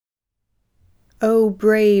O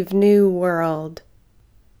brave new world!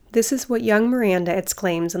 This is what young Miranda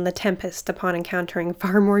exclaims in The Tempest upon encountering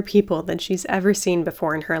far more people than she's ever seen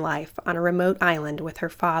before in her life on a remote island with her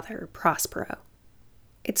father, Prospero.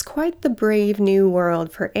 It's quite the brave new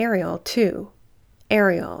world for Ariel, too.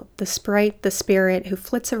 Ariel, the sprite, the spirit who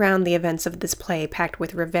flits around the events of this play packed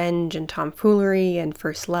with revenge and tomfoolery and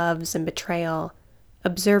first loves and betrayal,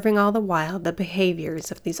 observing all the while the behaviors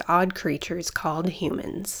of these odd creatures called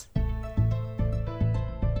humans.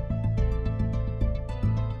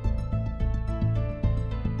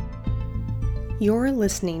 You're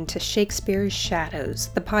listening to Shakespeare's Shadows,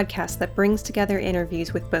 the podcast that brings together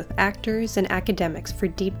interviews with both actors and academics for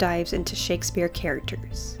deep dives into Shakespeare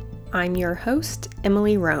characters. I'm your host,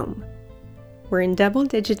 Emily Rome. We're in double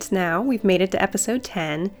digits now, we've made it to episode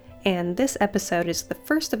 10, and this episode is the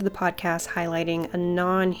first of the podcast highlighting a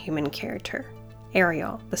non-human character,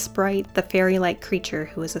 Ariel, the sprite, the fairy-like creature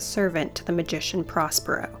who is a servant to the magician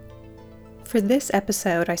Prospero. For this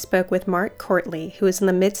episode, I spoke with Mark Courtley, who is in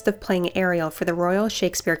the midst of playing Ariel for the Royal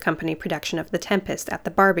Shakespeare Company production of The Tempest at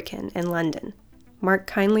the Barbican in London. Mark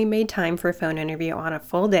kindly made time for a phone interview on a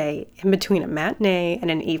full day in between a matinee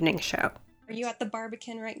and an evening show. Are you at the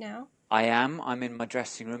Barbican right now? I am. I'm in my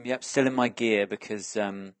dressing room. Yep, still in my gear because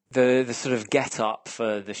the sort of get-up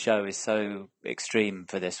for the show is so extreme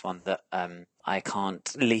for this one that I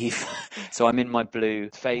can't leave. So I'm in my blue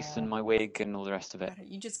face and my wig and all the rest of it.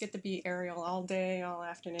 You just get to be Ariel all day, all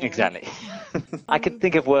afternoon. Exactly. I could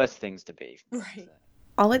think of worse things to be. Right.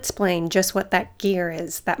 I'll explain just what that gear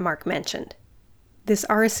is that Mark mentioned. This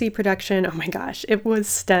RSC production, oh my gosh, it was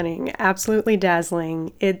stunning, absolutely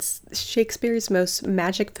dazzling. It's Shakespeare's most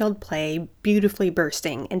magic-filled play, beautifully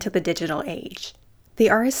bursting into the digital age. The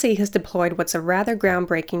RSC has deployed what's a rather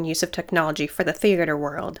groundbreaking use of technology for the theater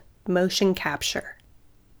world, motion capture.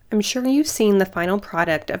 I'm sure you've seen the final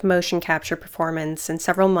product of motion capture performance and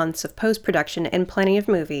several months of post-production in plenty of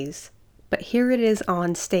movies, but here it is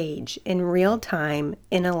on stage, in real time,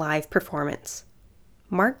 in a live performance.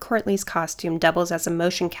 Mark Courtley's costume doubles as a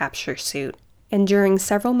motion capture suit, and during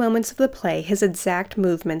several moments of the play, his exact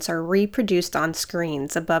movements are reproduced on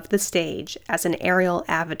screens above the stage as an Ariel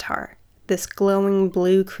avatar, this glowing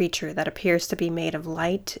blue creature that appears to be made of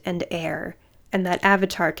light and air, and that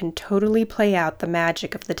avatar can totally play out the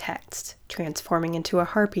magic of the text, transforming into a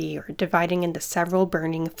harpy or dividing into several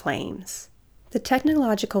burning flames. The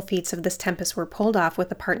technological feats of this Tempest were pulled off with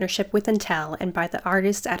a partnership with Intel and by the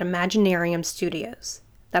artists at Imaginarium Studios.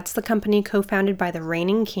 That's the company co-founded by the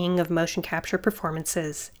reigning king of motion capture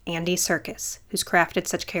performances, Andy Serkis, who's crafted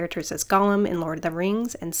such characters as Gollum in Lord of the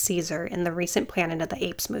Rings and Caesar in the recent Planet of the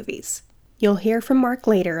Apes movies. You'll hear from Mark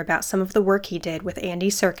later about some of the work he did with Andy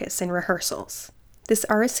Serkis in rehearsals. This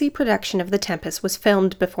RSC production of The Tempest was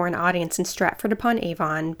filmed before an audience in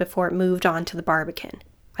Stratford-upon-Avon before it moved on to the Barbican.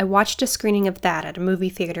 I watched a screening of that at a movie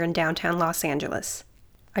theater in downtown Los Angeles.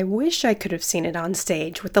 I wish I could have seen it on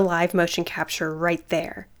stage with the live motion capture right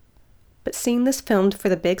there. But seeing this filmed for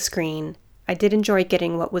the big screen, I did enjoy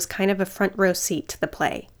getting what was kind of a front row seat to the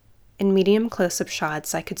play. In medium close-up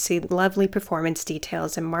shots, I could see lovely performance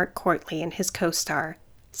details in Mark Courtley and his co-star,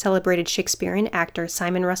 celebrated Shakespearean actor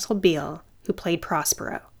Simon Russell Beale, who played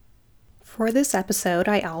Prospero. For this episode,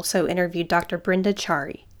 I also interviewed Dr. Brenda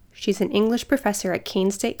Chari. She's an English professor at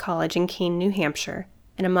Keene State College in Keene, New Hampshire,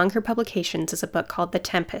 and among her publications is a book called The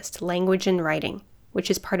Tempest, Language and Writing,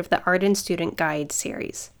 which is part of the Art and Student Guide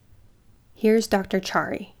series. Here's Dr.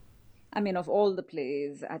 Chari. I mean, of all the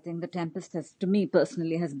plays, I think The Tempest to me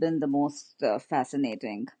personally, has been the most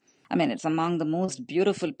fascinating. I mean, it's among the most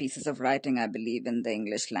beautiful pieces of writing, I believe, in the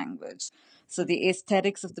English language. So the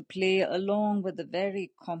aesthetics of the play, along with the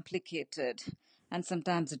very complicated and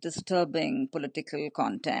sometimes disturbing political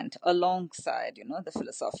content, alongside, the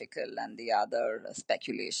philosophical and the other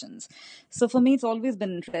speculations. So for me, it's always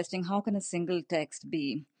been interesting, how can a single text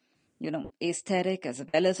be aesthetic as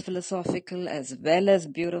well as philosophical, as well as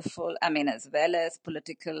beautiful, as well as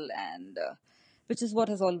political, and which is what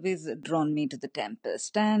has always drawn me to The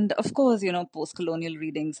Tempest. And of course, post-colonial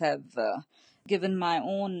readings have given my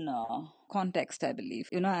own context, I believe.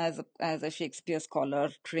 As a Shakespeare scholar,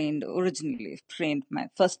 my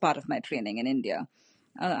first part of my training in India,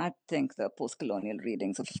 I think the post-colonial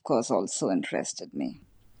readings, of course, also interested me.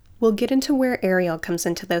 We'll get into where Ariel comes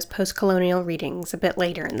into those post-colonial readings a bit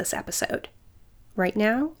later in this episode. Right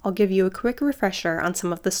now, I'll give you a quick refresher on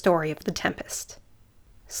some of the story of The Tempest.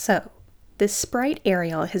 So, this sprite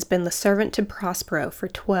Ariel has been the servant to Prospero for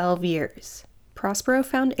 12 years. Prospero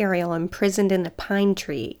found Ariel imprisoned in a pine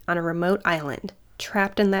tree on a remote island,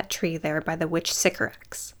 trapped in that tree there by the witch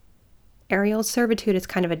Sycorax. Ariel's servitude is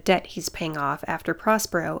kind of a debt he's paying off after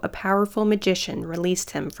Prospero, a powerful magician,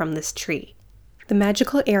 released him from this tree. The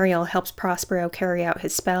magical Ariel helps Prospero carry out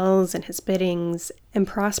his spells and his biddings, and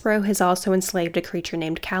Prospero has also enslaved a creature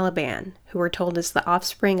named Caliban, who we're told is the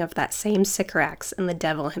offspring of that same Sycorax and the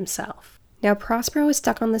devil himself. Now Prospero is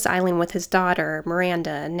stuck on this island with his daughter,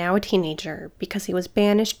 Miranda, now a teenager, because he was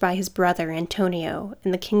banished by his brother Antonio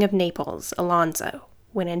and the king of Naples, Alonso,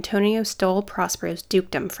 when Antonio stole Prospero's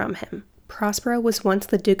dukedom from him. Prospero was once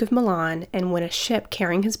the Duke of Milan, and when a ship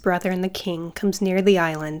carrying his brother and the king comes near the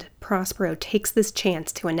island, Prospero takes this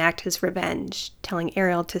chance to enact his revenge, telling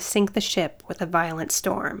Ariel to sink the ship with a violent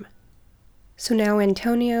storm. So now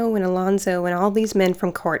Antonio and Alonso and all these men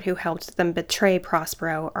from court who helped them betray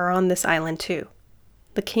Prospero are on this island too.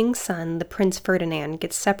 The king's son, the Prince Ferdinand,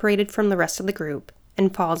 gets separated from the rest of the group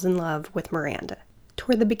and falls in love with Miranda.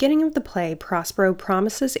 Toward the beginning of the play, Prospero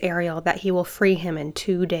promises Ariel that he will free him in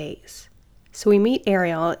 2 days. So we meet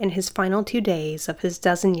Ariel in his final 2 days of his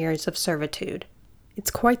dozen years of servitude.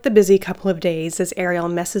 It's quite the busy couple of days as Ariel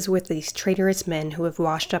messes with these traitorous men who have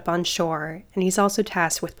washed up on shore, and he's also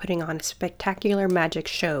tasked with putting on a spectacular magic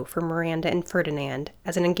show for Miranda and Ferdinand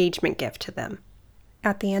as an engagement gift to them.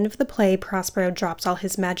 At the end of the play, Prospero drops all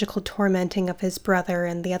his magical tormenting of his brother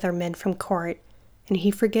and the other men from court, and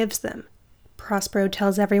he forgives them. Prospero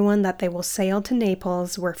tells everyone that they will sail to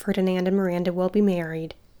Naples, where Ferdinand and Miranda will be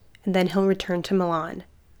married, and then he'll return to Milan.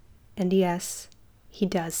 And yes, he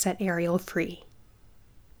does set Ariel free.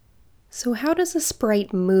 So how does a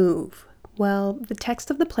sprite move? Well, the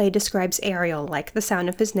text of the play describes Ariel, like the sound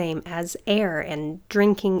of his name, as air and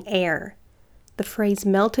drinking air. The phrase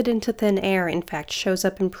melted into thin air, in fact, shows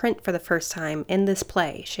up in print for the first time in this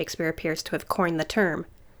play. Shakespeare appears to have coined the term.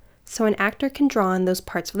 So an actor can draw on those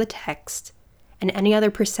parts of the text and any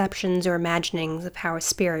other perceptions or imaginings of how a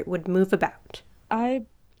spirit would move about. I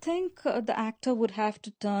think the actor would have to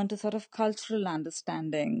turn to sort of cultural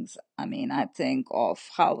understandings. I think of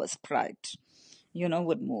how a sprite,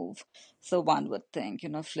 would move. So one would think,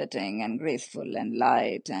 flitting and graceful and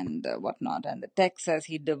light and whatnot. And the text says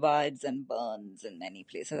he divides and burns in many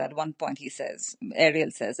places. At one point Ariel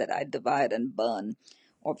says that I divide and burn.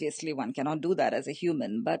 Obviously, one cannot do that as a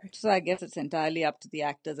human, but so I guess it's entirely up to the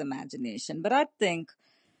actor's imagination. But I think,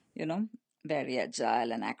 you know, very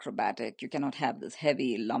agile and acrobatic. You cannot have this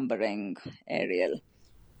heavy, lumbering Ariel.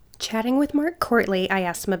 Chatting with Mark Courtley, I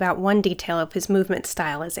asked him about one detail of his movement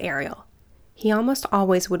style as Ariel. He almost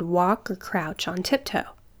always would walk or crouch on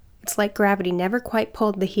tiptoe. It's like gravity never quite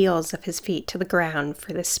pulled the heels of his feet to the ground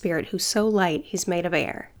for this spirit who's so light he's made of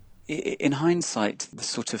air. In hindsight, the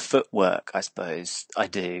sort of footwork, I suppose, I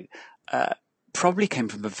do, probably came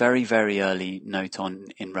from a very, very early note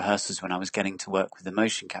in rehearsals when I was getting to work with the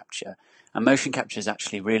motion capture. And motion capture is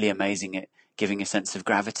actually really amazing at giving a sense of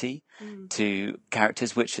gravity to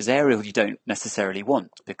characters, which as Ariel you don't necessarily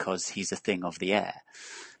want because he's a thing of the air.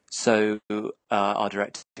 So our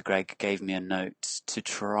director, Greg, gave me a note to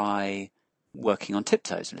try working on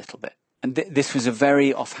tiptoes a little bit. And this was a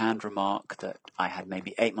very offhand remark that I had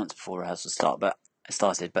maybe 8 months before rehearsal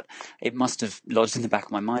started, but it must have lodged in the back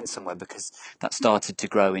of my mind somewhere because that started to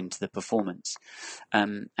grow into the performance.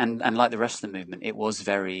 And like the rest of the movement, it was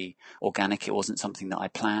very organic. It wasn't something that I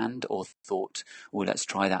planned or thought, well, let's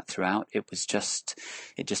try that throughout. It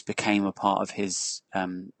just became a part of his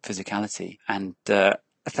physicality. And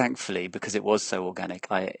thankfully, because it was so organic,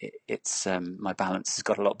 my balance has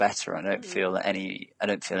got a lot better. I don't feel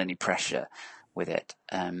any pressure with it.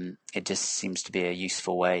 It just seems to be a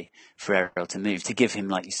useful way for Ariel to move, to give him,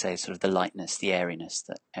 like you say, sort of the lightness, the airiness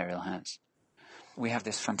that Ariel has. We have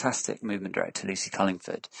this fantastic movement director, Lucy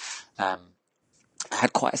Cullingford.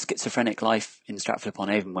 Had quite a schizophrenic life in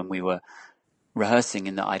Stratford-upon-Avon when we were rehearsing,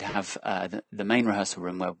 in that I'd have the main rehearsal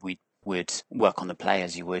room where we would work on the play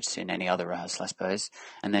as you would in any other rehearsal, I suppose.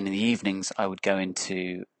 And then in the evenings, I would go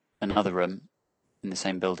into another room in the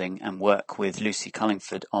same building and work with Lucy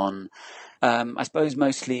Cullingford on, I suppose,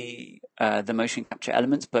 mostly the motion capture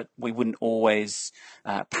elements, but we wouldn't always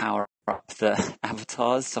power up the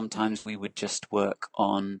avatars. Sometimes we would just work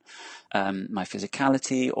on my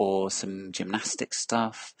physicality or some gymnastic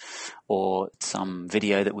stuff or some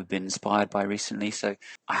video that we've been inspired by recently. So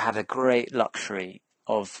I had a great luxury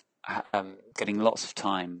of getting lots of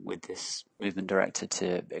time with this movement director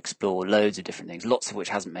to explore loads of different things, lots of which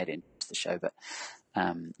hasn't made it into the show, but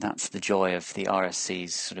that's the joy of the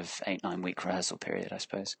RSC's sort of 8-9 week rehearsal period, I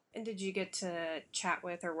suppose. And did you get to chat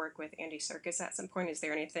with or work with Andy Serkis at some point? Is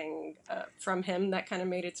there anything from him that kind of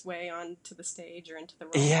made its way onto the stage or into the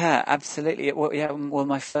role? Yeah, absolutely. Well,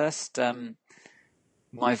 my first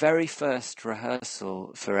My very first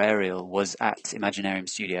rehearsal for Ariel was at Imaginarium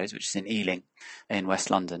Studios, which is in Ealing in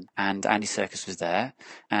West London, and Andy Serkis was there,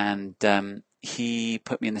 and he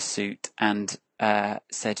put me in the suit and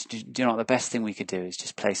said, do you know what, the best thing we could do is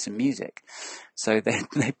just play some music. So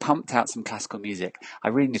they pumped out some classical music. I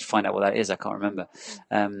really need to find out what that is. I can't remember.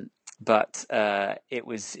 But it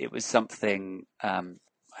was something, I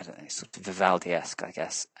don't know, sort of Vivaldi-esque, I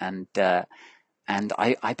guess. And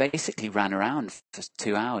I basically ran around for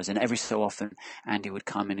 2 hours, and every so often Andy would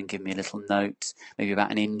come in and give me a little note, maybe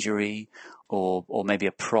about an injury or maybe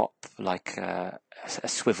a prop like a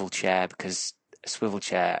swivel chair, because a swivel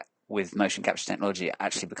chair with motion capture technology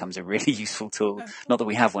actually becomes a really useful tool. Not that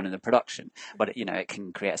we have one in the production, but it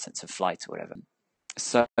can create a sense of flight or whatever.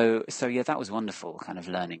 So yeah, that was wonderful, kind of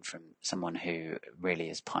learning from someone who really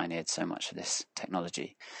has pioneered so much of this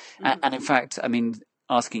technology. And in fact, I mean,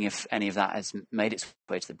 asking if any of that has made its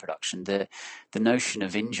way to the production, the notion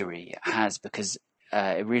of injury has, because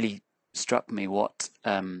it really struck me what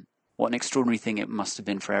an extraordinary thing it must have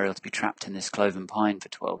been for Ariel to be trapped in this cloven pine for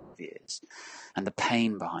 12 years, and the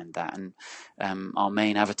pain behind that. And our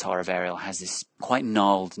main avatar of Ariel has this quite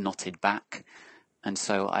gnarled, knotted back, and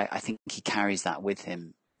so I think he carries that with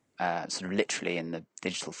him, sort of literally in the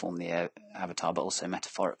digital form, the avatar, but also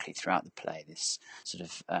metaphorically throughout the play, this sort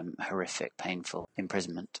of horrific, painful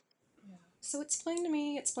imprisonment. So explain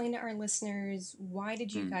to our listeners, why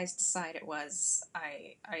did you guys decide it was,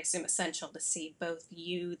 I assume, essential to see both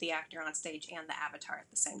you, the actor on stage, and the avatar at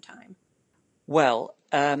the same time? Well,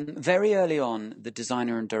 very early on, the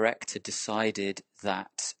designer and director decided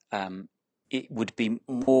that it would be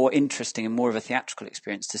more interesting and more of a theatrical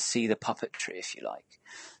experience to see the puppetry, if you like.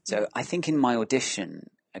 So I think in my audition,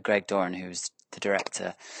 Greg Doran, who was the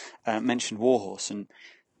director, mentioned Warhorse and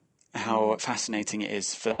how fascinating it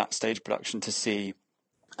is for that stage production to see,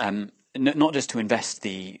 not just to invest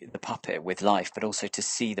the puppet with life, but also to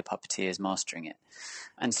see the puppeteers mastering it.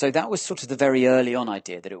 And so that was sort of the very early on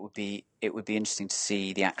idea, that it would be interesting to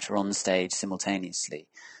see the actor on stage simultaneously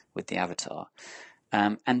with the avatar.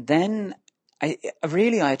 And then I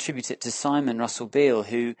attribute it to Simon Russell Beale,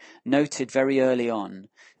 who noted very early on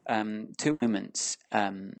two moments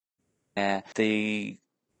where the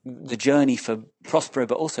journey for Prospero,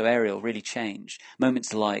 but also Ariel, really changed.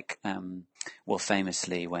 Moments like,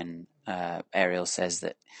 famously when Ariel says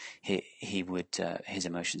that he would his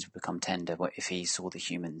emotions would become tender if he saw the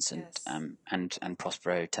humans, and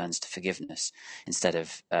Prospero turns to forgiveness instead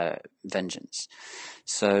of vengeance.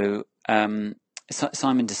 So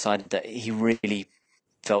Simon decided that he really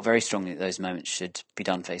felt very strongly that those moments should be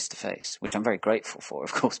done face to face, which I'm very grateful for,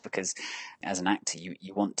 of course, because as an actor,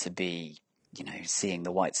 you want to be, seeing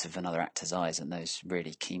the whites of another actor's eyes in those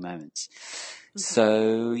really key moments.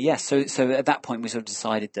 So at that point we sort of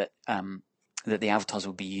decided that that the avatars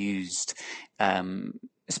would be used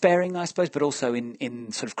sparingly, I suppose, but also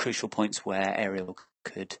in sort of crucial points where Ariel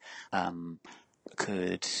could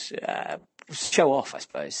show off, I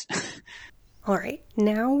suppose. All right,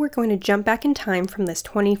 now we're going to jump back in time from this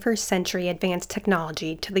 21st century advanced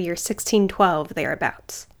technology to the year 1612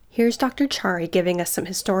 thereabouts. Here's Dr. Chari giving us some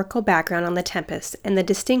historical background on The Tempest and the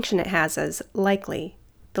distinction it has as, likely,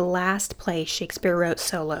 the last play Shakespeare wrote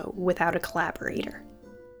solo without a collaborator.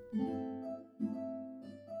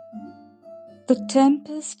 The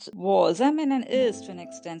Tempest was, and is to an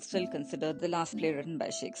extent still considered the last play written by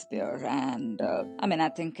Shakespeare. And I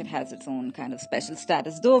think it has its own kind of special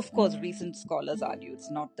status, though of course recent scholars argue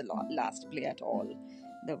it's not the last play at all.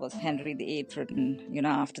 There was Henry VIII written,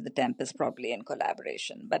 after The Tempest, probably in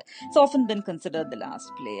collaboration. But it's often been considered the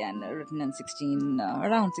last play, and written in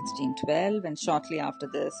around 1612. And shortly after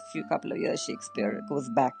this, couple of years, Shakespeare goes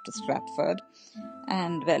back to Stratford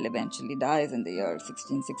and, eventually dies in the year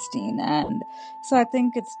 1616. And so I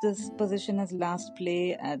think it's this position as last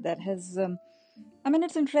play that has...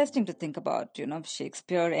 it's interesting to think about,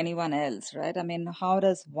 Shakespeare, anyone else, right? How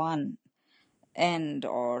does one end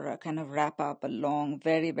or kind of wrap up a long,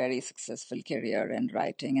 very, very successful career in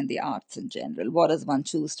writing and the arts in general? What does one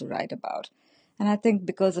choose to write about? And I think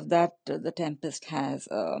because of that, The Tempest has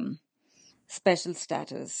special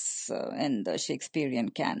status in the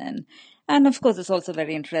Shakespearean canon. And of course, it's also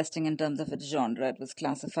very interesting in terms of its genre. It was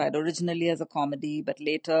classified originally as a comedy, but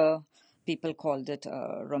later people called it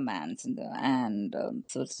a romance.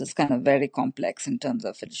 So it's just kind of very complex in terms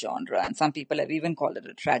of its genre. And some people have even called it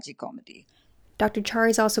a tragicomedy. Dr. Chari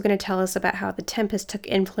is also going to tell us about how The Tempest took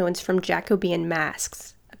influence from Jacobean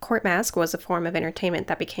masks. A court mask was a form of entertainment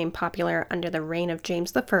that became popular under the reign of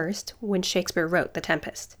James I when Shakespeare wrote The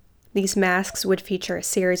Tempest. These masks would feature a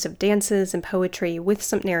series of dances and poetry with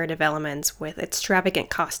some narrative elements with extravagant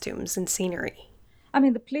costumes and scenery. I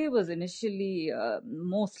mean, the play was initially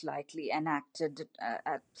most likely enacted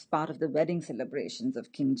as part of the wedding celebrations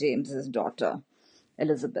of King James's daughter,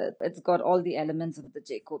 Elizabeth. It's got all the elements of the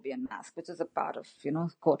Jacobean masque, which is a part of,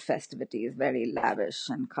 court festivities, very lavish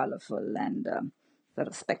and colorful and sort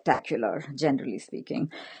of spectacular, generally speaking.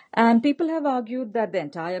 And people have argued that the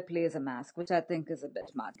entire play is a masque, which I think is a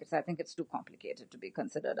bit much. I think it's too complicated to be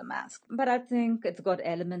considered a masque. But I think it's got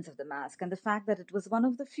elements of the masque. And the fact that it was one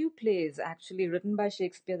of the few plays actually written by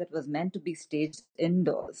Shakespeare that was meant to be staged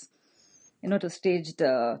indoors. It was staged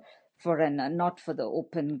for not for the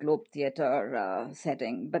open Globe Theatre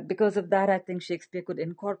setting. But because of that, I think Shakespeare could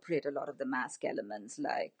incorporate a lot of the masque elements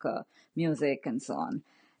like music and so on.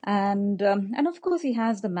 And of course, he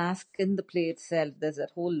has the masque in the play itself. There's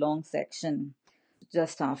that whole long section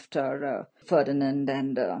just after Ferdinand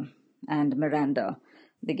and Miranda,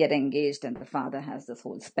 they get engaged, and the father has this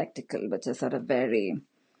whole spectacle, which is sort of very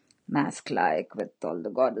masque-like with all the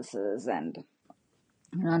goddesses and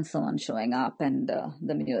so on showing up, and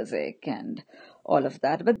the music and all of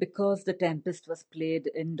that. But because The Tempest was played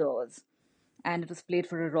indoors and it was played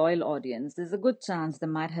for a royal audience, there's a good chance there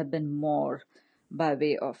might have been more by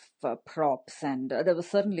way of props, and there was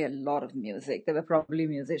certainly a lot of music. There were probably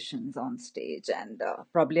musicians on stage, and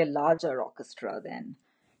probably a larger orchestra than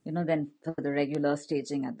for the regular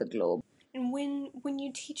staging at the Globe. And when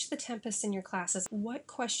you teach The Tempest in your classes, what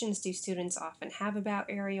questions do students often have about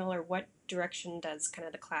Ariel, or what direction does kind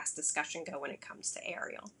of the class discussion go when it comes to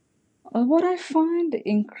Ariel? What I find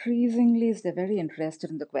increasingly is they're very interested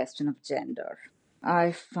in the question of gender.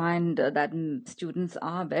 I find that students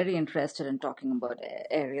are very interested in talking about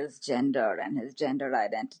Ariel's gender and his gender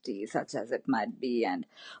identity, such as it might be. And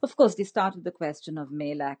of course, they start with the question of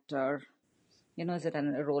male actor. Is it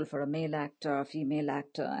a role for a male actor, a female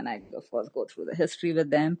actor? And I, of course, go through the history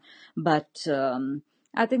with them. But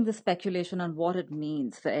I think the speculation on what it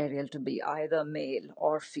means for Ariel to be either male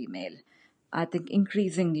or female, I think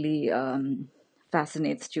increasingly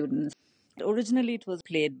fascinates students. Originally, it was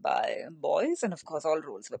played by boys, and of course, all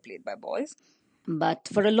roles were played by boys. But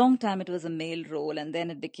for a long time, it was a male role, and then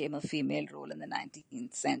it became a female role in the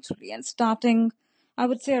 19th century. And starting, I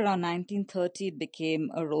would say around 1930, it became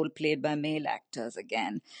a role played by male actors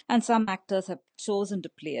again. And some actors have chosen to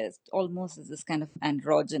play it almost as this kind of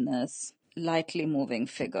androgynous, lightly moving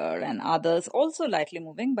figure, and others also lightly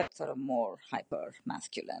moving, but sort of more hyper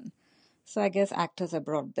masculine. So I guess actors have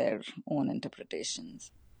brought their own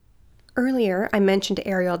interpretations. Earlier, I mentioned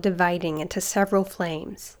Ariel dividing into several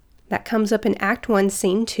flames. That comes up in Act 1,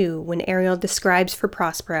 Scene 2, when Ariel describes for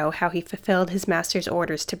Prospero how he fulfilled his master's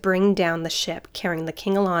orders to bring down the ship carrying the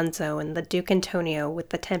King Alonso and the Duke Antonio with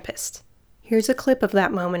the Tempest. Here's a clip of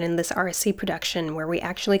that moment in this RSC production where we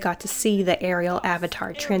actually got to see the Ariel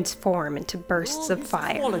avatar transform into bursts of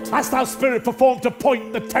fire. Hast thou, spirit, performed to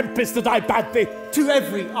point the Tempest that I bade thee? To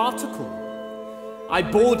every article. I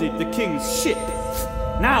boarded the king's ship.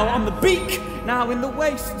 Now on the beak, now in the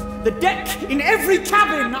waist, the deck, in every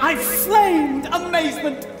cabin, I flamed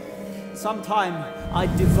amazement. Sometime I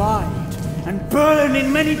divide and burn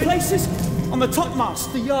in many places. On the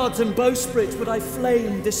topmast, the yards and bowsprit would I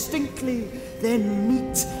flame distinctly, then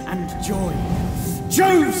meet and joy.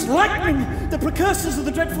 Jove's lightning, the precursors of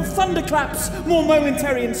the dreadful thunderclaps, more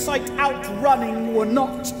momentary in sight outrunning were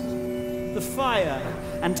not. The fire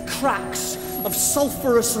and cracks of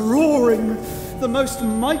sulphurous roaring, the most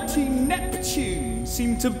mighty Neptune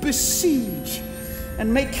seemed to besiege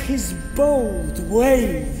and make his bold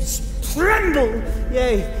waves tremble,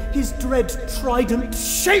 yea, his dread trident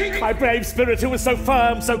shake. My brave spirit, who was so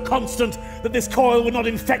firm, so constant, that this coil would not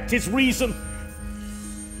infect his reason.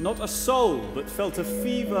 Not a soul but felt a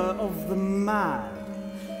fever of the mad,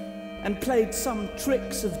 and played some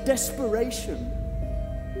tricks of desperation.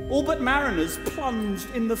 All but mariners plunged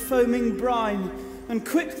in the foaming brine, and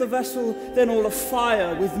quit the vessel, then all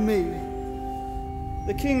afire with me.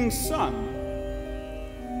 The king's son,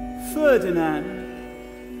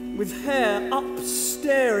 Ferdinand, with hair up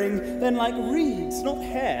staring, then like reeds, not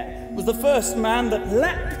hair, was the first man that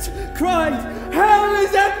leapt, cried, "Hell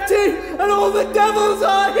is empty, and all the devils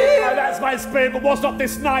are here!" Oh, that's my spirit, but was not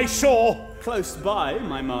this nigh shore? Close by,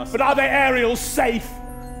 my master. But are they Ariels safe?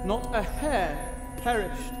 Not a hair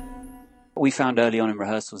perished. We found early on in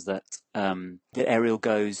rehearsals that Ariel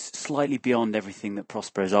goes slightly beyond everything that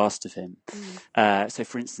Prospero's asked of him. So,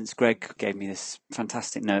 for instance, Greg gave me this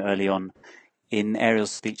fantastic note early on. In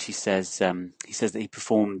Ariel's speech, he says that he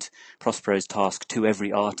performed Prospero's task to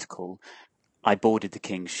every article. I boarded the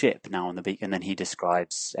king's ship now on the beach, and then he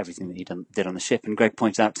describes everything that he did on the ship. And Greg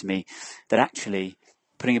pointed out to me that actually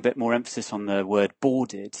putting a bit more emphasis on the word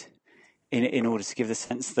boarded in order to give the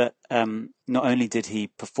sense that not only did he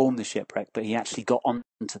perform the shipwreck, but he actually got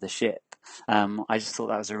onto the ship. I just thought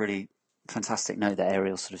that was a really fantastic note that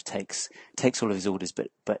Ariel sort of takes all of his orders,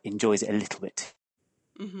 but enjoys it a little bit.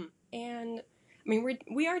 Mm-hmm. And I mean,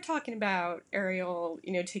 we are talking about Ariel,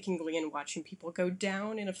 taking glee in watching people go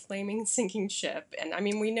down in a flaming, sinking ship. And I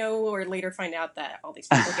mean, we know or later find out that all these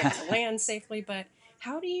people get to land safely, but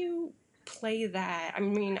how do you play that? I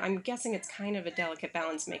mean, I'm guessing it's kind of a delicate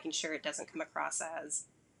balance, making sure it doesn't come across as,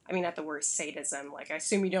 at the worst, sadism. Like, I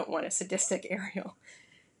assume you don't want a sadistic Ariel.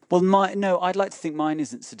 Well, no, I'd like to think mine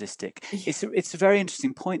isn't sadistic. Yeah. It's a very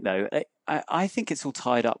interesting point, though. I think it's all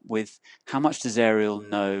tied up with how much does Ariel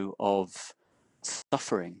know of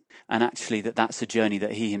suffering, and actually that's a journey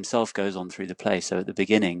that he himself goes on through the play. So at the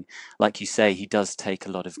beginning, like you say, he does take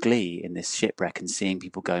a lot of glee in this shipwreck and seeing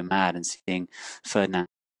people go mad and seeing Ferdinand's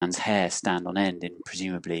hair stand on end in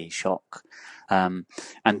presumably shock, and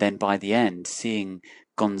then by the end, seeing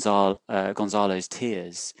Gonzalo's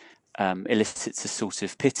tears elicits a sort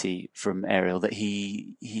of pity from Ariel that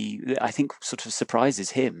he I think sort of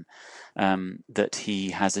surprises him, that he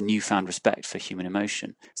has a newfound respect for human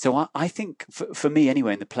emotion. So I think for me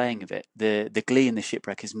anyway, in the playing of it, the glee in the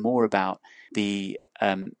shipwreck is more about the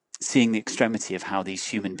seeing the extremity of how these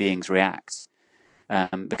human beings react,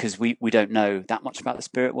 because we don't know that much about the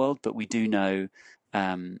spirit world, but we do know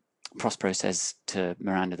Prospero says to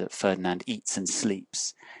Miranda that Ferdinand eats and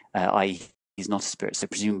sleeps, i.e. he's not a spirit, so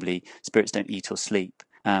presumably spirits don't eat or sleep.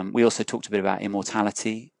 We also talked a bit about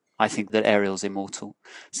immortality. I think that Ariel's immortal.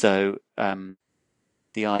 So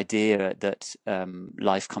the idea that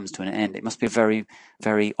life comes to an end, it must be a very,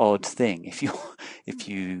 very odd thing if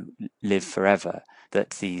you live forever,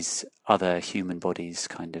 that these other human bodies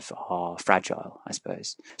kind of are fragile, I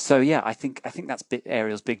suppose. So yeah, I think that's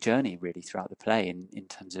Ariel's big journey really throughout the play in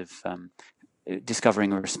terms of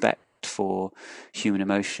discovering a respect for human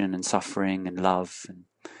emotion and suffering and love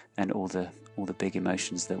and all the big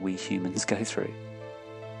emotions that we humans go through.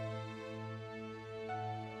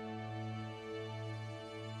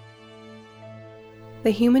 The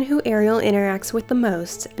human who Ariel interacts with the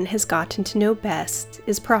most and has gotten to know best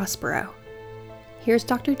is Prospero. Here's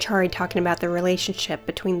Dr. Chari talking about the relationship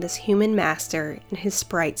between this human master and his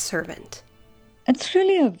sprite servant. It's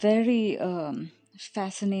really a very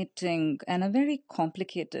fascinating and a very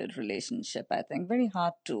complicated relationship, I think. Very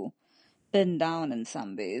hard to pin down in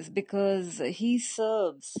some ways, because he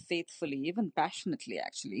serves faithfully, even passionately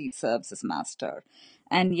actually, he serves his master.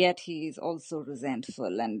 And yet he is also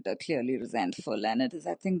resentful and clearly resentful. And it is,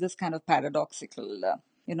 I think, this kind of paradoxical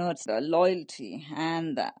it's the loyalty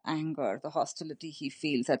and the anger, the hostility he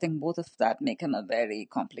feels. I think both of that make him a very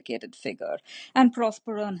complicated figure. And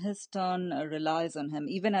Prospero, on his turn, relies on him.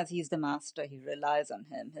 Even as he's the master, he relies on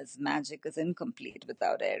him. His magic is incomplete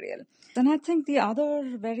without Ariel. And I think the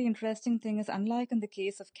other very interesting thing is, unlike in the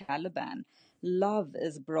case of Caliban, love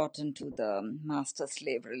is brought into the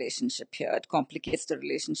master-slave relationship here. It complicates the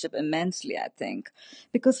relationship immensely, I think.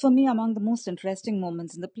 Because for me, among the most interesting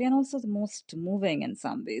moments in the play, and also the most moving in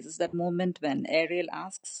some ways, is that moment when Ariel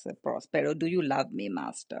asks Prospero, "Do you love me,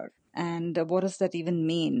 master?" And what does that even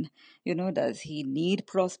mean? Does he need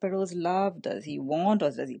Prospero's love? Does he want,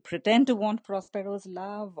 or does he pretend to want Prospero's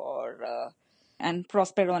love? And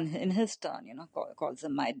Prospero, in his turn, calls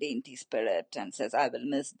him my dainty spirit and says, "I will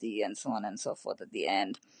miss thee," and so on and so forth at the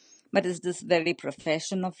end. But is this very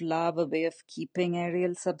profession of love a way of keeping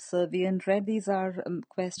Ariel subservient? Right? These are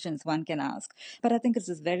questions one can ask. But I think it's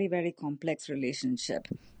this very, very complex relationship.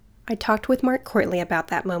 I talked with Mark Courtley about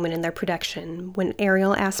that moment in their production when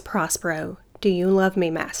Ariel asked Prospero, "Do you love me,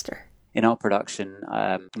 master?" In our production,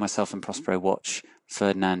 myself and Prospero watch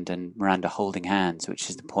Ferdinand and Miranda holding hands, which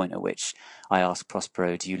is the point at which I ask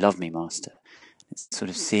Prospero, "Do you love me, master?" It's sort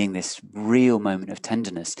of seeing this real moment of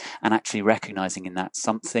tenderness and actually recognizing in that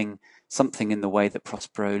something in the way that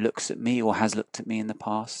Prospero looks at me or has looked at me in the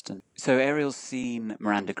past. And so Ariel's seen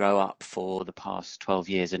Miranda grow up for the past 12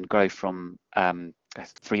 years and grow from a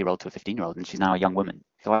 3-year-old to a 15-year-old, and she's now a young woman.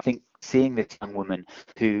 So I think seeing this young woman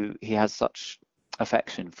who he has such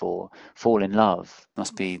affection for fall in love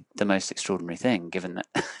must be the most extraordinary thing, given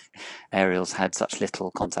that Ariel's had such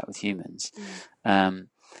little contact with humans.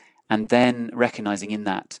 And then recognizing in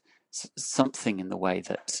that something in the way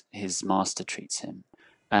that his master treats him.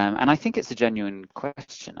 And I think it's a genuine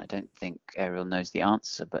question. I don't think Ariel knows the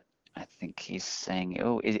answer, but I think he's saying,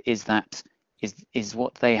 is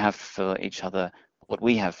what they have for each other what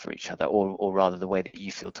we have for each other, or rather the way that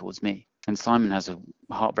you feel towards me? And Simon has a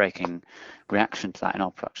heartbreaking reaction to that in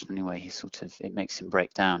our production anyway. It makes him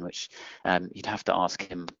break down, which you'd have to ask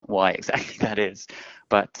him why exactly that is.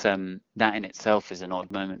 But that in itself is an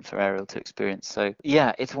odd moment for Ariel to experience. So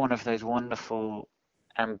yeah, it's one of those wonderful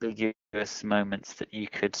ambiguous moments that you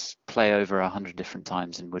could play over 100 different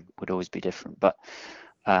times and would always be different. But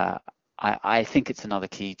I think it's another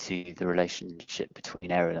key to the relationship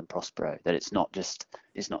between Ariel and Prospero, that it's not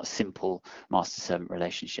a simple master-servant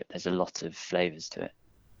relationship. There's a lot of flavors to it.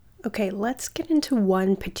 Okay, let's get into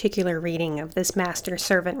one particular reading of this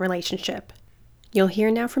master-servant relationship. You'll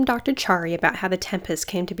hear now from Dr. Chari about how the Tempest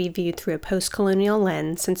came to be viewed through a post-colonial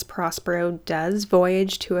lens, since Prospero does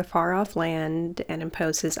voyage to a far-off land and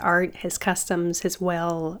impose his art, his customs, his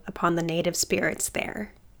will upon the native spirits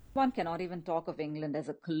there. One cannot even talk of England as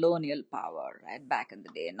a colonial power, right? Back in the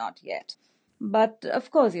day, not yet. But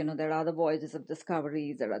of course, there are the voyages of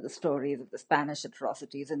discoveries, there are the stories of the Spanish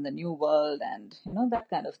atrocities in the New World, and, that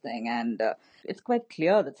kind of thing. And it's quite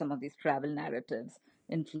clear that some of these travel narratives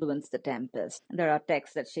influence The Tempest. There are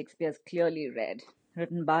texts that Shakespeare's clearly read,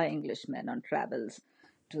 written by Englishmen on travels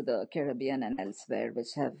to the Caribbean and elsewhere,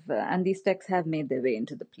 which have, and these texts have made their way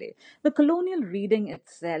into the play. The colonial reading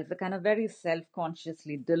itself, the kind of very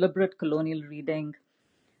self-consciously deliberate colonial reading,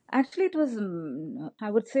 actually it was,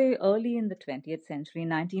 I would say, early in the 20th century,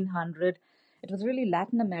 1900, it was really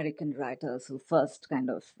Latin American writers who first kind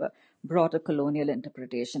of brought a colonial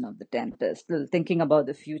interpretation of The Tempest, thinking about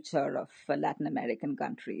the future of Latin American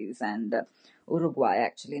countries and Uruguay,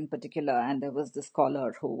 actually, in particular. And there was this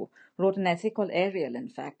scholar who wrote an essay called Ariel, in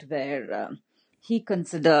fact, where he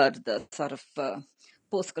considered the sort of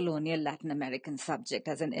post-colonial Latin American subject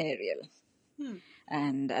as an Ariel.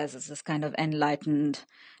 And as this kind of enlightened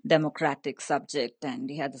democratic subject, and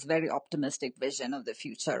he had this very optimistic vision of the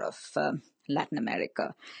future of Latin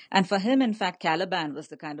America. And for him, in fact, Caliban was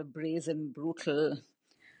the kind of brazen, brutal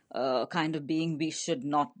kind of being we should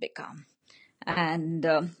not become. And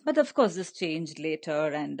but of course, this changed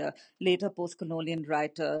later, and later post-colonial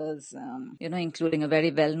writers, including a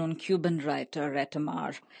very well-known Cuban writer,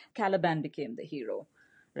 Retamar, Caliban became the hero,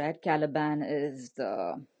 right? Caliban is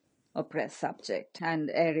the oppressed subject, and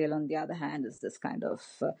Ariel, on the other hand, is this kind of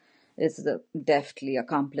is the deftly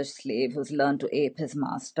accomplished slave who's learned to ape his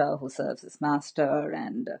master, who serves his master,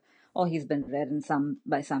 and or he's been read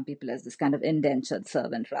by some people as this kind of indentured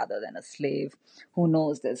servant rather than a slave who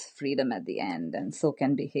knows there's freedom at the end and so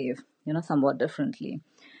can behave, somewhat differently.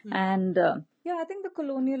 And I think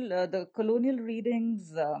the colonial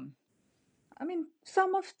readings.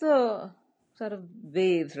 Some of the sort of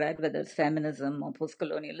waves, right, whether it's feminism or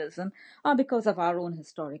post-colonialism, are because of our own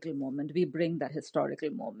historical moment. We bring that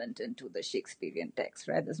historical moment into the Shakespearean text,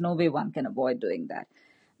 right? There's no way one can avoid doing that.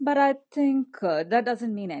 But I think that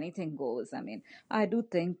doesn't mean anything goes. I do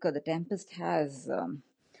think The Tempest has,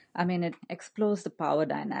 it explores the power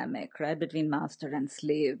dynamic, right, between master and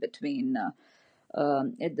slave, between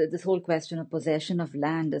this whole question of possession of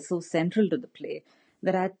land is so central to the play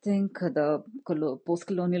that I think the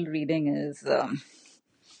post-colonial reading is,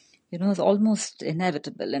 is almost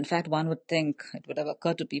inevitable. In fact, one would think it would have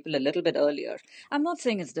occurred to people a little bit earlier. I'm not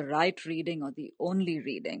saying it's the right reading or the only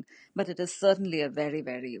reading, but it is certainly a very,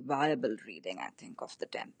 very viable reading, I think, of The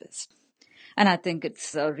Tempest. And I think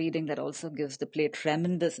it's a reading that also gives the play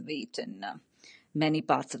tremendous weight in many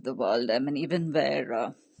parts of the world. Even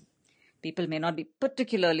where people may not be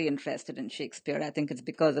particularly interested in Shakespeare, I think it's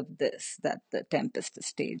because of this that The Tempest is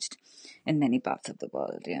staged in many parts of the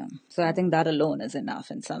world. Yeah. So I think that alone is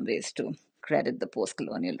enough in some ways to credit the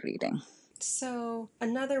post-colonial reading. So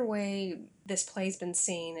another way this play's been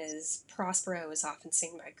seen is Prospero is often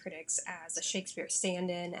seen by critics as a Shakespeare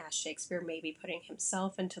stand-in, as Shakespeare maybe putting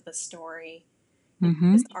himself into the story,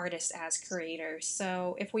 as artist as creator.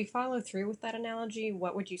 So if we follow through with that analogy,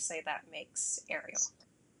 what would you say that makes Ariel?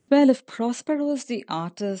 Well, if Prospero is the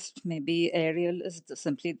artist, maybe Ariel is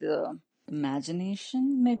simply the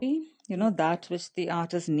imagination, maybe, that which the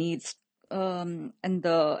artist needs. In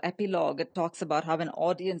the epilogue, it talks about how an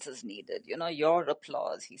audience is needed. Your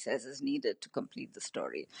applause, he says, is needed to complete the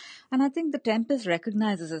story. And I think The Tempest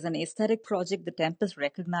recognizes, as an aesthetic project, The Tempest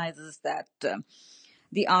recognizes that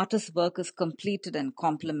the artist's work is completed and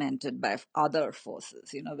complemented by other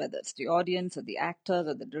forces, whether it's the audience or the actors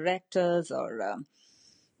or the directors or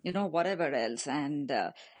whatever else. And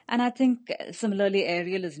I think similarly,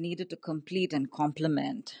 Ariel is needed to complete and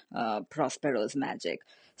complement Prospero's magic.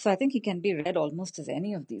 So I think he can be read almost as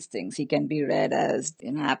any of these things. He can be read as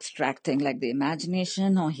abstracting like the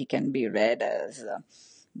imagination, or he can be read as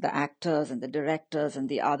the actors and the directors and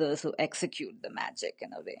the others who execute the magic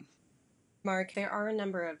in a way. Mark, there are a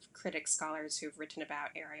number of critic scholars who've written about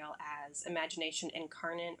Ariel as imagination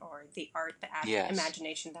incarnate, or the art, Yes.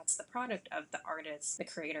 imagination that's the product of the artist, the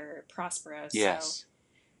creator, Prospero. So, Yes.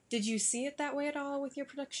 did you see it that way at all with your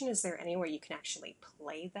production? Is there any way you can actually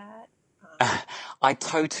play that? Um, I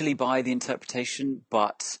totally buy the interpretation,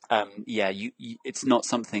 but yeah, it's not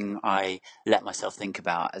something I let myself think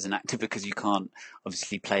about as an actor because you can't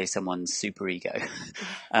obviously play someone's superego.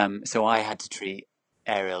 So I had to treat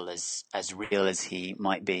Ariel as real as he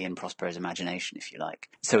might be in Prospero's imagination, if you like.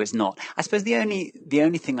 So it's not. I suppose the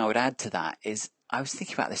only thing I would add to that is I was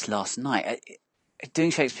thinking about this last night.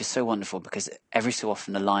 Doing Shakespeare is so wonderful because every so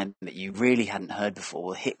often a line that you really hadn't heard before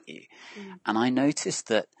will hit you, and I noticed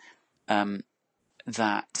that.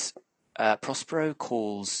 Prospero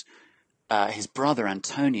calls his brother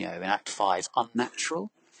Antonio in Act 5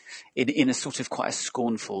 unnatural in a sort of quite a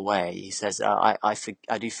scornful way. He says, I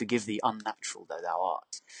do forgive thee unnatural though thou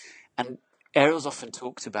art. And Ariel's often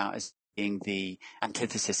talked about as being the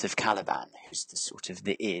antithesis of Caliban, who's the sort of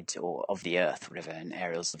the id or of the earth, whatever, and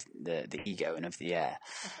Ariel's of the ego and of the air.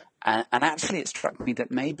 And actually it struck me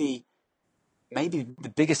that maybe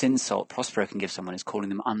the biggest insult Prospero can give someone is calling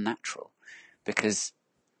them unnatural, because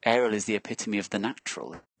Ariel is the epitome of the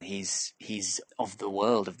natural. He's of the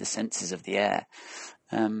world, of the senses, of the air.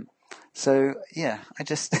 So yeah, I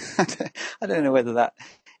just I don't know whether that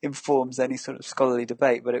informs any sort of scholarly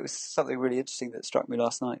debate, but it was something really interesting that struck me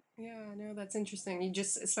last night. Yeah, no, that's interesting. You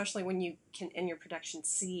just, especially when you can in your production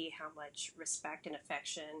see how much respect and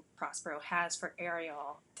affection Prospero has for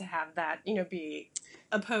Ariel, to have that, be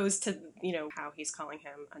opposed to, how he's calling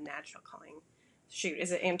him a natural, calling. Shoot,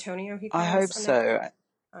 is it Antonio he calls? I hope so.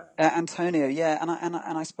 Uh, Antonio, yeah,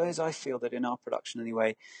 and I suppose I feel that in our production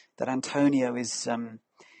anyway, that Antonio is the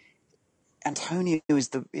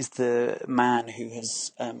man who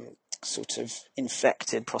has sort of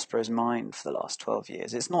infected Prospero's mind for the last 12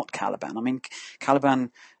 years. It's not Caliban. I mean,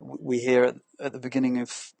 Caliban, we hear at the beginning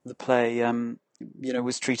of the play,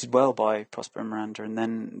 was treated well by Prospero and Miranda, and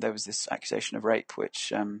then there was this accusation of rape,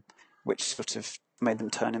 which sort of made them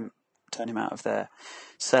turn him out of their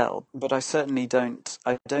cell. But I certainly don't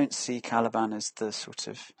see Caliban as the sort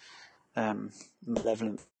of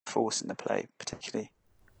malevolent force in the play, particularly.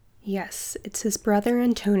 Yes, it's his brother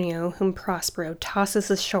Antonio whom Prospero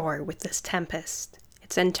tosses ashore with this tempest.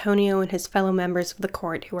 It's Antonio and his fellow members of the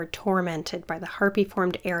court who are tormented by the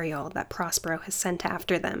harpy-formed Ariel that Prospero has sent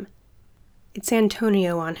after them. It's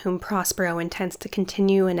Antonio on whom Prospero intends to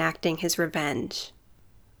continue enacting his revenge.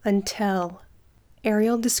 Until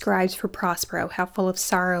Ariel describes for Prospero how full of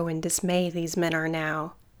sorrow and dismay these men are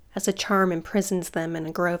now, as a charm imprisons them in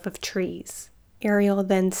a grove of trees. Ariel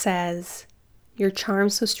then says, "Your charm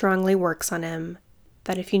so strongly works on him,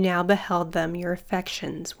 that if you now beheld them, your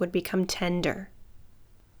affections would become tender."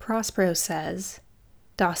 Prospero says,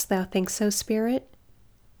 "Dost thou think so, spirit?"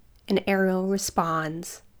 And Ariel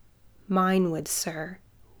responds, "Mine would, sir,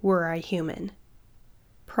 were I human."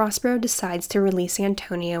 Prospero decides to release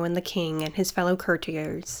Antonio and the king and his fellow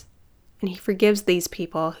courtiers, and he forgives these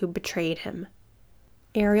people who betrayed him.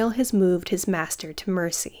 Ariel has moved his master to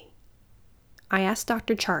mercy. I asked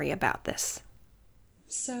Dr. Chari about this.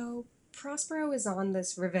 So, Prospero is on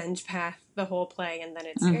this revenge path the whole play, and then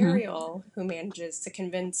it's Ariel who manages to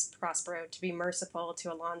convince Prospero to be merciful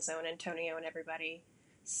to Alonso and Antonio and everybody.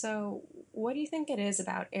 So, what do you think it is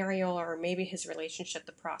about Ariel, or maybe his relationship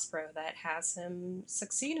to Prospero, that has him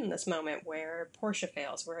succeed in this moment where Portia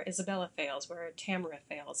fails, where Isabella fails, where Tamara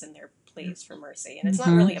fails in their pleas for mercy? And it's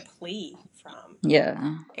not really a plea from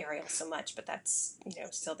Ariel so much, but that's,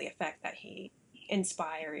 still the effect that he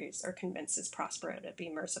inspires or convinces Prospero to be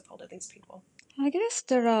merciful to these people. I guess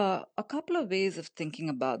there are a couple of ways of thinking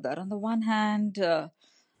about that. On the one hand,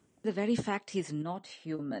 the very fact he's not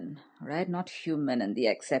human, right? Not human in the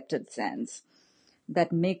accepted sense,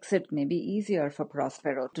 that makes it maybe easier for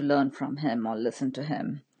Prospero to learn from him or listen to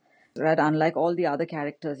him, right? Unlike all the other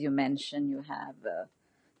characters you mentioned, you have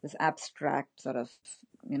this abstract sort of,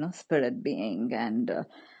 spirit being, and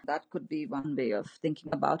that could be one way of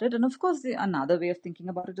thinking about it. And of course, another way of thinking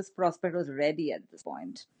about it is Prospero's ready at this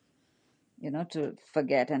point, to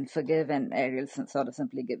forget and forgive, and Ariel sort of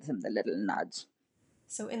simply gives him the little nudge.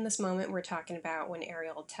 So in this moment, we're talking about when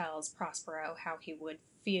Ariel tells Prospero how he would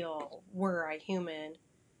feel were I human.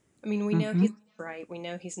 I mean, we know he's right. We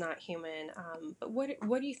know he's not human. But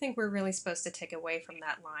what do you think we're really supposed to take away from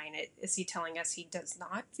that line? Is he telling us he does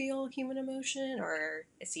not feel human emotion, or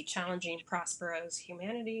is he challenging Prospero's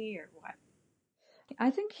humanity, or what?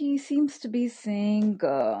 I think he seems to be saying,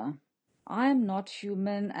 I am not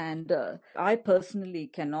human, and I personally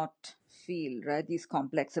cannot feel, right? These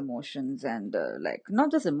complex emotions and like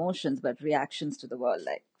not just emotions, but reactions to the world,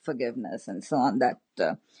 like forgiveness and so on,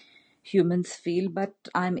 that humans feel, but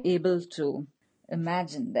I'm able to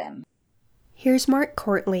imagine them. Here's Mark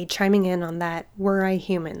Courtley chiming in on that "were I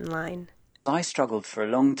human" line. I struggled for a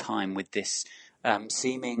long time with this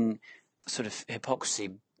seeming sort of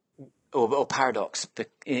hypocrisy or paradox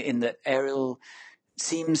in that Ariel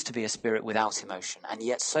seems to be a spirit without emotion and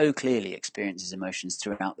yet so clearly experiences emotions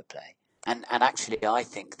throughout the play. And actually, I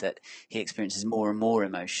think that he experiences more and more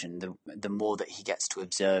emotion the more that he gets to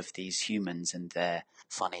observe these humans and their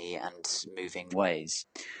funny and moving ways.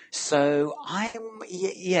 So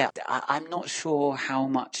I'm not sure how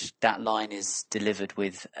much that line is delivered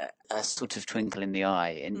with a sort of twinkle in the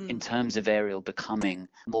eye in terms of Ariel becoming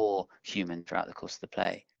more human throughout the course of the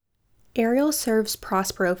play. Ariel serves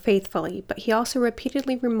Prospero faithfully, but he also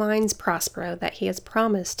repeatedly reminds Prospero that he has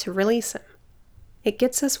promised to release him. It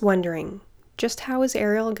gets us wondering, just how is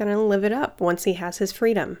Ariel going to live it up once he has his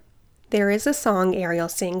freedom? There is a song Ariel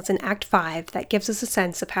sings in Act 5 that gives us a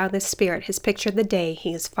sense of how this spirit has pictured the day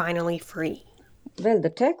he is finally free. Well, the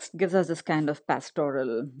text gives us this kind of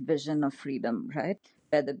pastoral vision of freedom, right?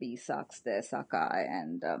 Where the bee sucks, there suck I,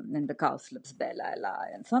 and in the cowslip's bell I lie,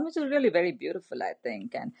 and so on, which is really very beautiful, I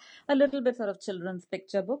think, and a little bit sort of children's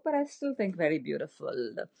picture book, but I still think very beautiful.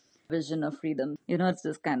 The vision of freedom, it's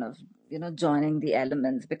this kind of, joining the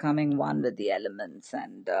elements, becoming one with the elements,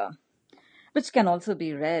 and which can also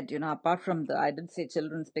be read, apart from I did say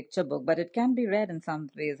children's picture book, but it can be read in some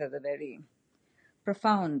ways as a very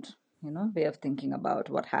profound, way of thinking about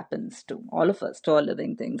what happens to all of us, to all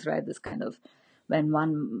living things, right? This kind of when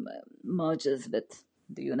one merges with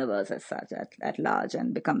the universe as such at large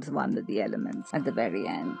and becomes one with the elements at the very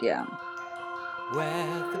end, yeah.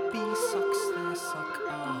 Where the bee sucks, there suck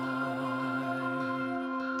I.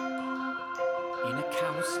 In a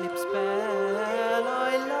cowslip's bell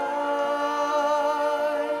I lie.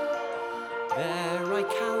 There I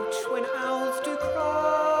couch when owls do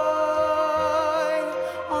cry.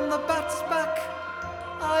 On the bat's back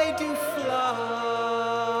I do fly.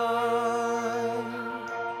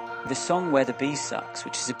 The song Where the Bee Sucks,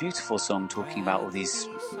 which is a beautiful song talking about all these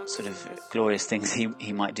sort of glorious things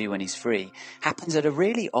he might do when he's free, happens at a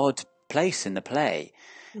really odd place in the play.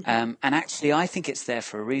 And actually, I think it's there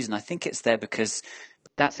for a reason. I think it's there because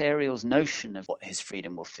that's Ariel's notion of what his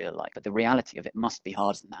freedom will feel like. But the reality of it must be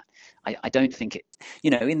harder than that. I don't think it,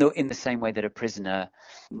 in the same way that a prisoner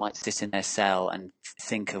might sit in their cell and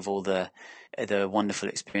think of all the wonderful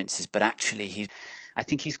experiences, but actually I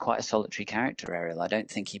think he's quite a solitary character, Ariel. I don't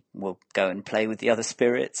think he will go and play with the other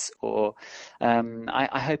spirits, or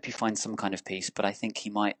I hope he finds some kind of peace. But I think he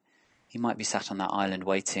might be sat on that island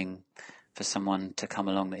waiting for someone to come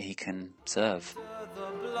along that he can serve. The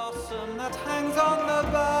blossom that hangs on the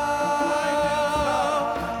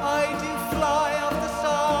bough, I do fly off the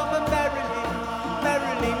summer merrily,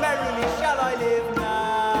 merrily, merrily shall I live now.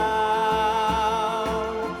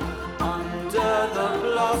 Under the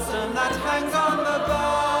blossom that hangs on the bough.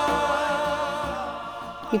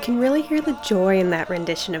 You can really hear the joy in that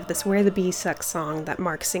rendition of this Where the Bee Sucks song that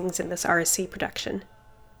Mark sings in this RSC production.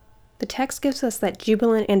 The text gives us that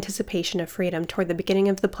jubilant anticipation of freedom toward the beginning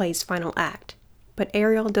of the play's final act, but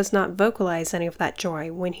Ariel does not vocalize any of that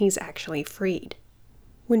joy when he's actually freed.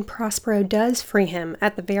 When Prospero does free him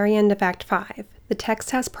at the very end of Act 5, the text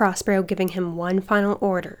has Prospero giving him one final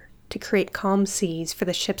order to create calm seas for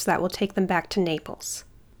the ships that will take them back to Naples.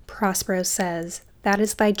 Prospero says, "That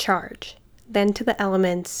is thy charge. Then to the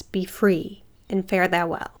elements, be free, and fare thou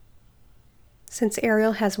well." Since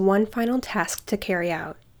Ariel has one final task to carry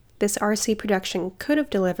out, this RC production could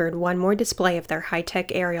have delivered one more display of their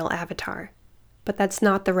high-tech Ariel avatar, but that's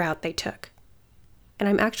not the route they took. And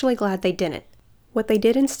I'm actually glad they didn't. What they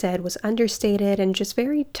did instead was understated and just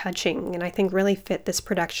very touching, and I think really fit this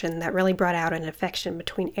production that really brought out an affection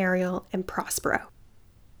between Ariel and Prospero.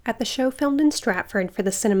 At the show filmed in Stratford for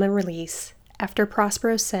the cinema release, after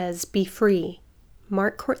Prospero says, "Be free,"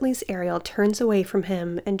 Mark Courtley's Ariel turns away from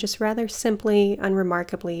him and just rather simply,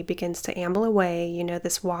 unremarkably begins to amble away,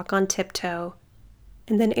 this walk on tiptoe.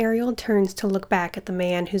 And then Ariel turns to look back at the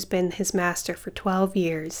man who's been his master for 12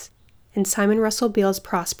 years, and Simon Russell Beale's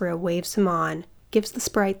Prospero waves him on, gives the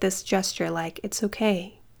sprite this gesture like, "It's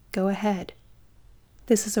okay, go ahead."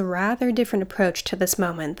 This is a rather different approach to this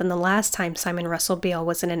moment than the last time Simon Russell Beale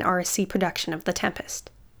was in an RSC production of The Tempest.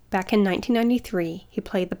 Back in 1993, he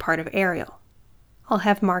played the part of Ariel. I'll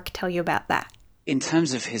have Mark tell you about that. In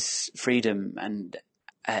terms of his freedom and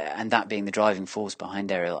and that being the driving force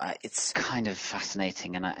behind Ariel, it's kind of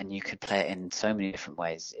fascinating, and you could play it in so many different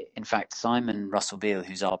ways. In fact, Simon Russell Beale,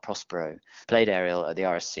 who's our Prospero, played Ariel at the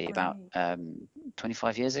RSC about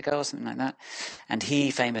 25 years ago or something like that, and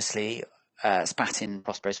he famously spat in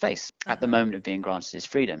Prospero's face at the moment of being granted his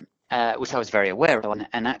freedom, which I was very aware of,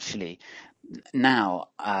 and actually now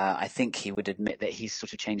I think he would admit that he's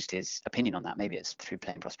sort of changed his opinion on that. Maybe it's through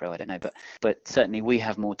playing Prospero, I don't know, but certainly we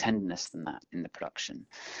have more tenderness than that in the production.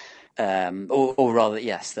 Or rather,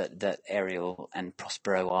 yes, that Ariel and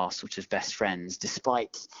Prospero are sort of best friends,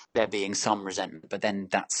 despite there being some resentment. But then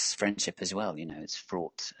that's friendship as well. It's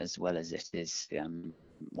fraught as well as it is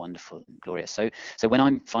wonderful and glorious. So when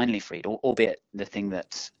I'm finally freed, albeit the thing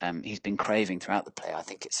that he's been craving throughout the play, I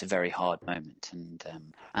think it's a very hard moment, and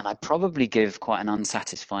I probably give quite an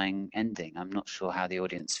unsatisfying ending. I'm not sure how the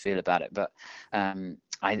audience feel about it, but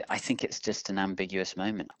I think it's just an ambiguous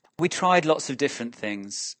moment. We tried lots of different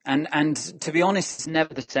things, and to be honest, it's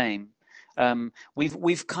never the same.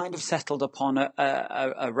 We've kind of settled upon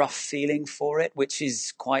a rough feeling for it, which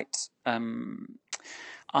is quite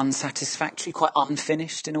unsatisfactory, quite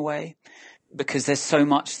unfinished in a way, because there's so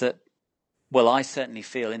much that, well, I certainly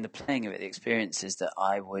feel in the playing of it, the experiences that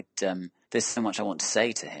I would, there's so much I want to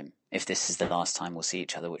say to him if this is the last time we'll see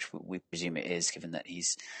each other, which we presume it is, given that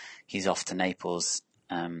he's off to Naples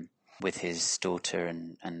with his daughter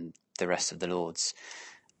and the rest of the lords.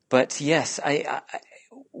 But yes, I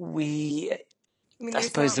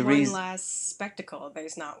suppose the reason, one last spectacle.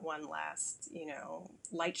 There's not one last,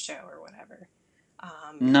 light show or whatever.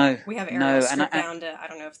 No, we have Ariel no, stripped down to, I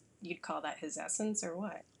don't know if you'd call that his essence or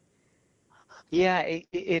what. Yeah,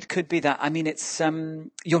 it could be that. I mean, it's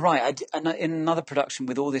you're right. In another production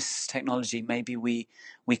with all this technology, maybe we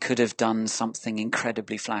could have done something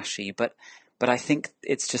incredibly flashy, but I think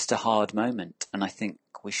it's just a hard moment, and I think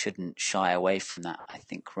we shouldn't shy away from that. I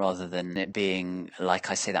think rather than it being,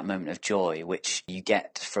 like I say, that moment of joy which you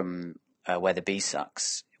get from Where the Bee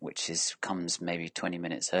Sucks, which comes maybe 20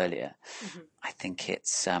 minutes earlier. Mm-hmm. I think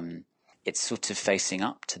it's sort of facing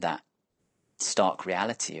up to that stark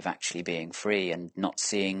reality of actually being free and not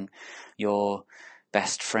seeing your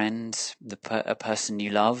best friend, a person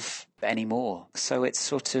you love, anymore. So it's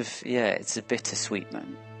sort of, it's a bittersweet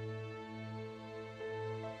moment.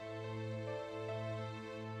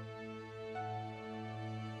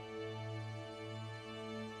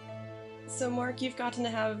 So, Mark, you've gotten to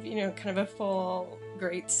have, kind of a full,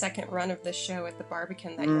 great second run of this show at the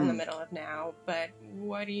Barbican that you're in the middle of now. But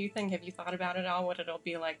what do you think? Have you thought about it all? What it'll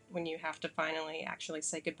be like when you have to finally actually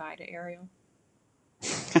say goodbye to Ariel?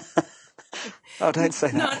 Oh, don't say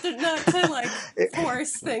that. Not to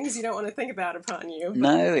force things you don't want to think about upon you. But...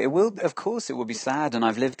 No, it will. Of course, it will be sad, and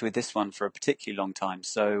I've lived with this one for a particularly long time.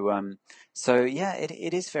 So yeah,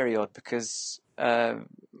 it is very odd because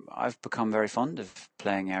I've become very fond of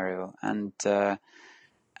playing Ariel, and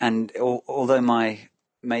although my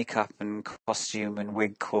makeup and costume and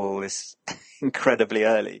wig call is incredibly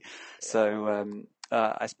early, so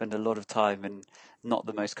I spend a lot of time in not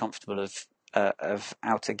the most comfortable of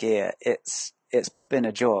outer gear. It's been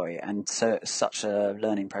a joy, and such a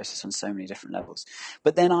learning process on so many different levels.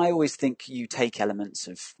 But then I always think you take elements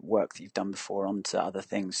of work that you've done before onto other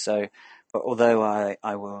things. So, although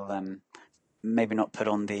I will maybe not put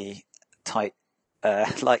on the tight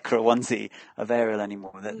lycra onesie of Ariel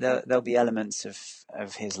anymore, there'll be elements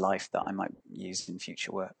of his life that I might use in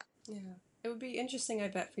future work. Yeah. It would be interesting, I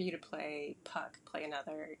bet, for you to play Puck, play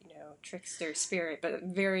another, trickster spirit, but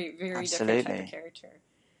very, very Absolutely. Different type of character.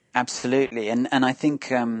 Absolutely, and I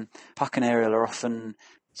think Puck and Ariel are often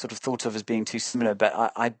sort of thought of as being too similar,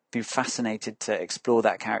 but I'd be fascinated to explore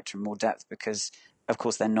that character in more depth because, of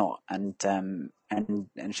course, they're not, and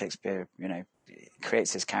Shakespeare,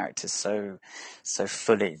 creates his characters so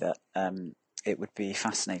fully that it would be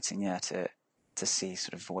fascinating, to see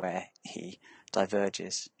sort of where he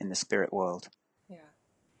diverges in the spirit world. Yeah.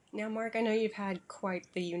 Now, Mark, I know you've had quite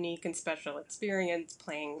the unique and special experience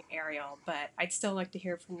playing Ariel, but I'd still like to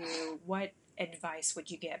hear from you. What advice would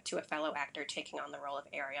you give to a fellow actor taking on the role of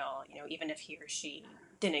Ariel, even if he or she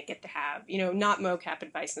didn't get to have, not mocap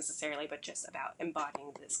advice necessarily, but just about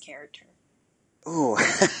embodying this character? Oh,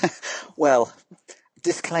 well,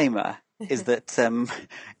 disclaimer is that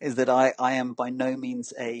I am by no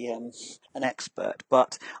means an expert,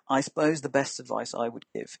 but I suppose the best advice I would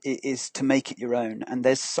give is to make it your own. And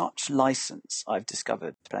there's such license, I've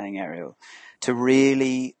discovered playing Ariel, to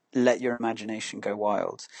really let your imagination go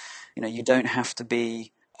wild. You don't have to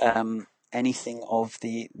be anything of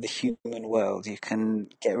the human world. You can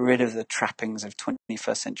get rid of the trappings of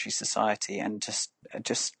 21st century society and just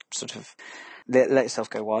sort of let yourself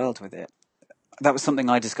go wild with it. that was something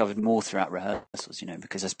I discovered more throughout rehearsals,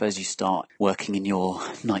 because I suppose you start working in your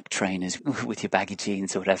Nike trainers with your baggy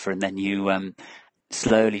jeans or whatever, and then you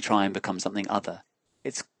slowly try and become something other.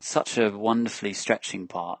 It's such a wonderfully stretching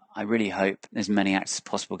part. I really hope as many actors as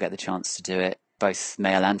possible get the chance to do it, both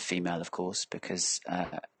male and female, of course, because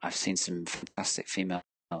I've seen some fantastic female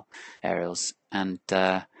Ariels, and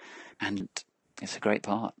it's a great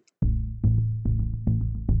part.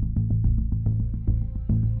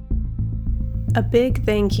 A big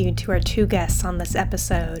thank you to our two guests on this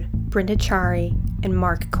episode, Brenda Chari and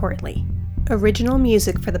Mark Courtley. Original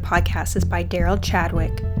music for the podcast is by Daryl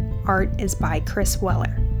Chadwick. Art is by Chris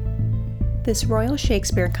Weller. This Royal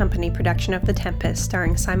Shakespeare Company production of The Tempest,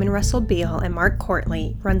 starring Simon Russell Beale and Mark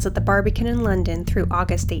Courtley, runs at the Barbican in London through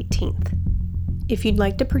August 18th. If you'd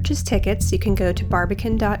like to purchase tickets, you can go to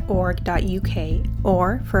barbican.org.uk,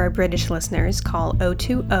 or, for our British listeners, call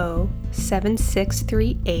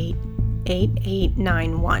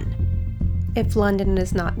 020-7638-8891. If London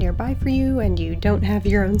is not nearby for you and you don't have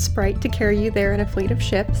your own sprite to carry you there in a fleet of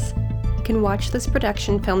ships, you can watch this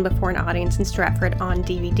production filmed before an audience in Stratford on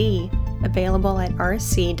DVD, available at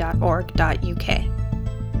rsc.org.uk.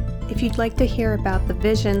 If you'd like to hear about the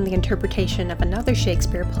vision, the interpretation of another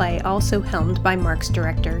Shakespeare play also helmed by Mark's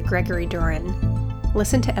director, Gregory Doran,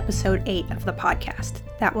 listen to episode 8 of the podcast.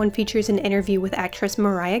 That one features an interview with actress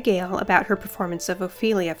Mariah Gale about her performance of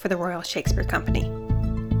Ophelia for the Royal Shakespeare Company.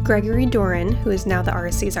 Gregory Doran, who is now the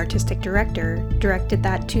RSC's artistic director, directed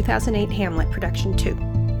that 2008 Hamlet production too.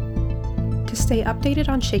 To stay updated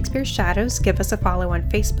on Shakespeare Shadows, give us a follow on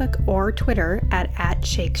Facebook or Twitter at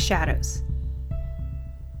 @ShakesShadows.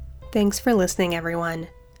 Thanks for listening, everyone.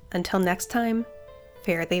 Until next time,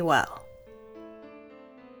 fare thee well.